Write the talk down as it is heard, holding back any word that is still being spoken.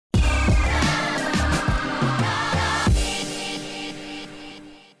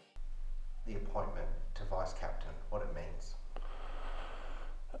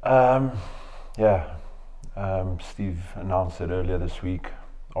Um, yeah, Steve announced it earlier this week.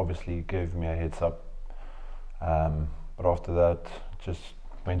 Obviously, he gave me a heads up. But after that, just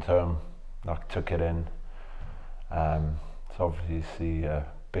went home, like took it in. It's obviously a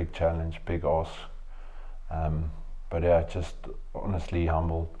big challenge, big ask. But yeah, just honestly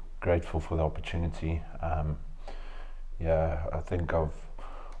humbled, grateful for the opportunity. Yeah, I think I've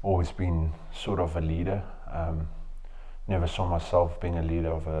always been sort of a leader. Never saw myself being a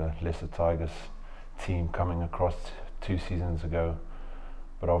leader of a Leicester Tigers team coming across 2 seasons ago.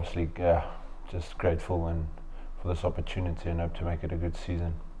 But obviously, yeah, just grateful and for this opportunity and hope to make it a good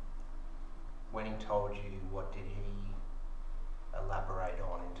season. When he told you, what did he elaborate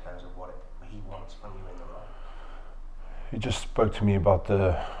on in terms of what he wants from you in the role? He just spoke to me about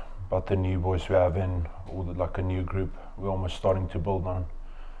the new boys we have in, like a new group we're almost starting to build on.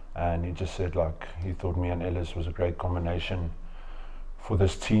 And he just said like he thought me and Ellis was a great combination for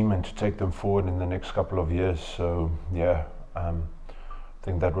this team and to take them forward in the next couple of years. So yeah, I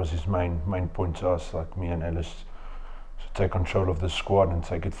think that was his main point to us, like me and Ellis, to take control of the squad and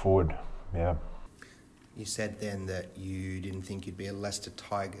take it forward. Yeah. You said then that you didn't think you'd be a Leicester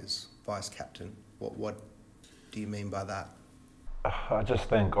Tigers vice captain. What do you mean by that? I just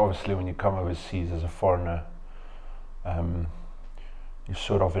think obviously when you come overseas as a foreigner, you're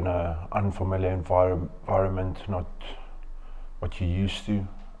sort of in an unfamiliar environment, not what you're used to,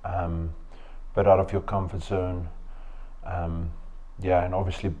 but out of your comfort zone. Yeah, and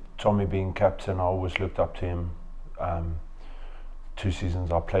obviously Tommy being captain, I always looked up to him. 2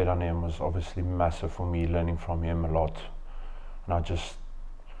 seasons I played on him was obviously massive for me, learning from him a lot. And I just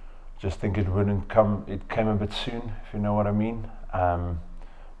think it came a bit soon, if you know what I mean.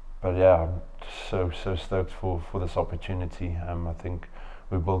 But yeah, I'm so stoked for this opportunity. I think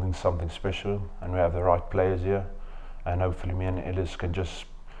we're building something special and we have the right players here, and hopefully me and Ellis can just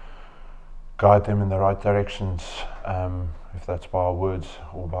guide them in the right directions. If that's by our words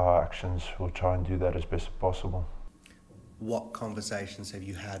or by our actions, we'll try and do that as best as possible. What conversations have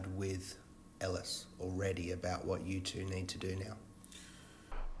you had with Ellis already about what you two need to do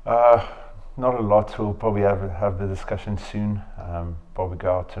now? Not a lot. We'll probably have the discussion soon. Probably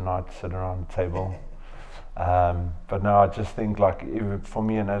go out tonight, sit around the table. But no, I just think like for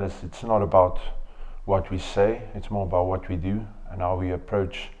me and Ellis, it's not about what we say. It's more about what we do and how we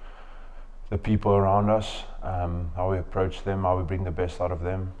approach the people around us, how we approach them, how we bring the best out of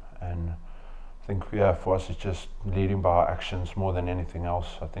them. And I think for us it's just leading by our actions more than anything else.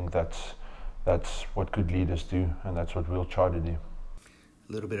 I think that's what good leaders do, and that's what we'll try to do.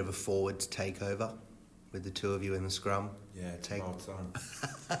 A little bit of a forwards takeover with the two of you in the scrum. Yeah, it's about time.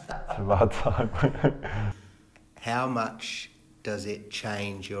 It's about time. How much does it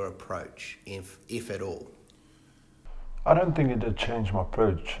change your approach, if at all? I don't think it did change my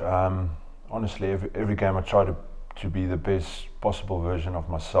approach. Honestly, every game I try to be the best possible version of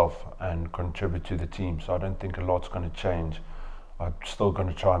myself and contribute to the team. So I don't think a lot's going to change. I'm still going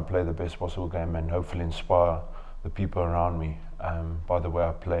to try and play the best possible game and hopefully inspire the people around me by the way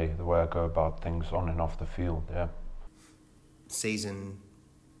I play, the way I go about things on and off the field. Yeah. Season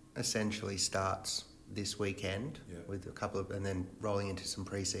essentially starts this weekend with a couple of, and then rolling into some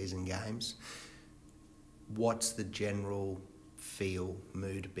pre-season games. What's the general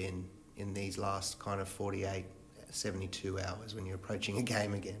mood been in these last kind of 48, 72 hours when you're approaching a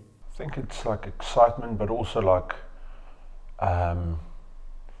game again? I think it's like excitement, but also like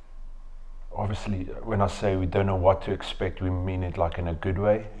obviously when I say we don't know what to expect, we mean it like in a good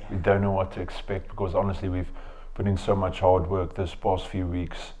way. We don't know what to expect because honestly we've put in so much hard work this past few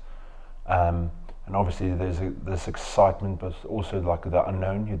weeks, and obviously there's this excitement, but also like the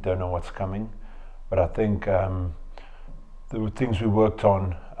unknown. You don't know what's coming, but I think the things we worked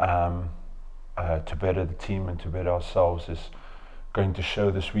on to better the team and to better ourselves is going to show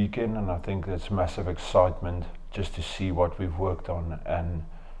this weekend, and I think there's massive excitement just to see what we've worked on, and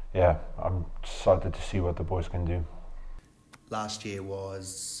yeah, I'm excited to see what the boys can do. Last year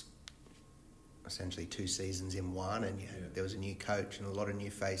was essentially 2 seasons in one, and there was a new coach and a lot of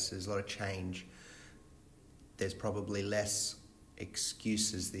new faces, a lot of change. There's probably less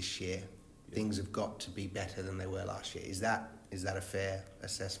excuses this year. Things have got to be better than they were last year. Is that a fair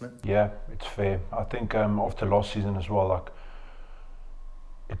assessment? Yeah, it's fair. I think after last season as well, like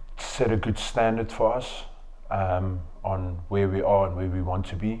it set a good standard for us on where we are and where we want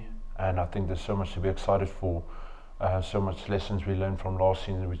to be. And I think there's so much to be excited for, so much lessons we learned from last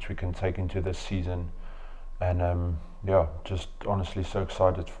season which we can take into this season. And yeah, just honestly so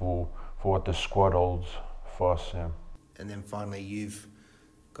excited for what the squad holds for us. Yeah. And then finally, you've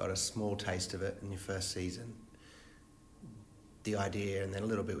got a small taste of it in your first season. the idea, and then a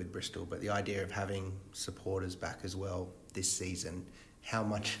little bit with Bristol, but the idea of having supporters back as well this season, how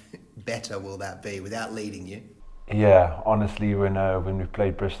much better will that be without leading you? Yeah, honestly, when we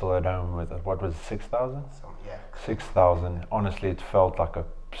played Bristol at home with, what was it, 6,000? Yeah. 6,000. Honestly, it felt like a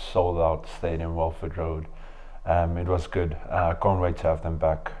sold-out stadium, Welford Road. It was good. I can't wait to have them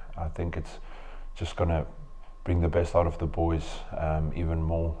back. I think it's just going to bring the best out of the boys even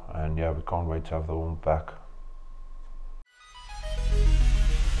more. And yeah, we can't wait to have them all back.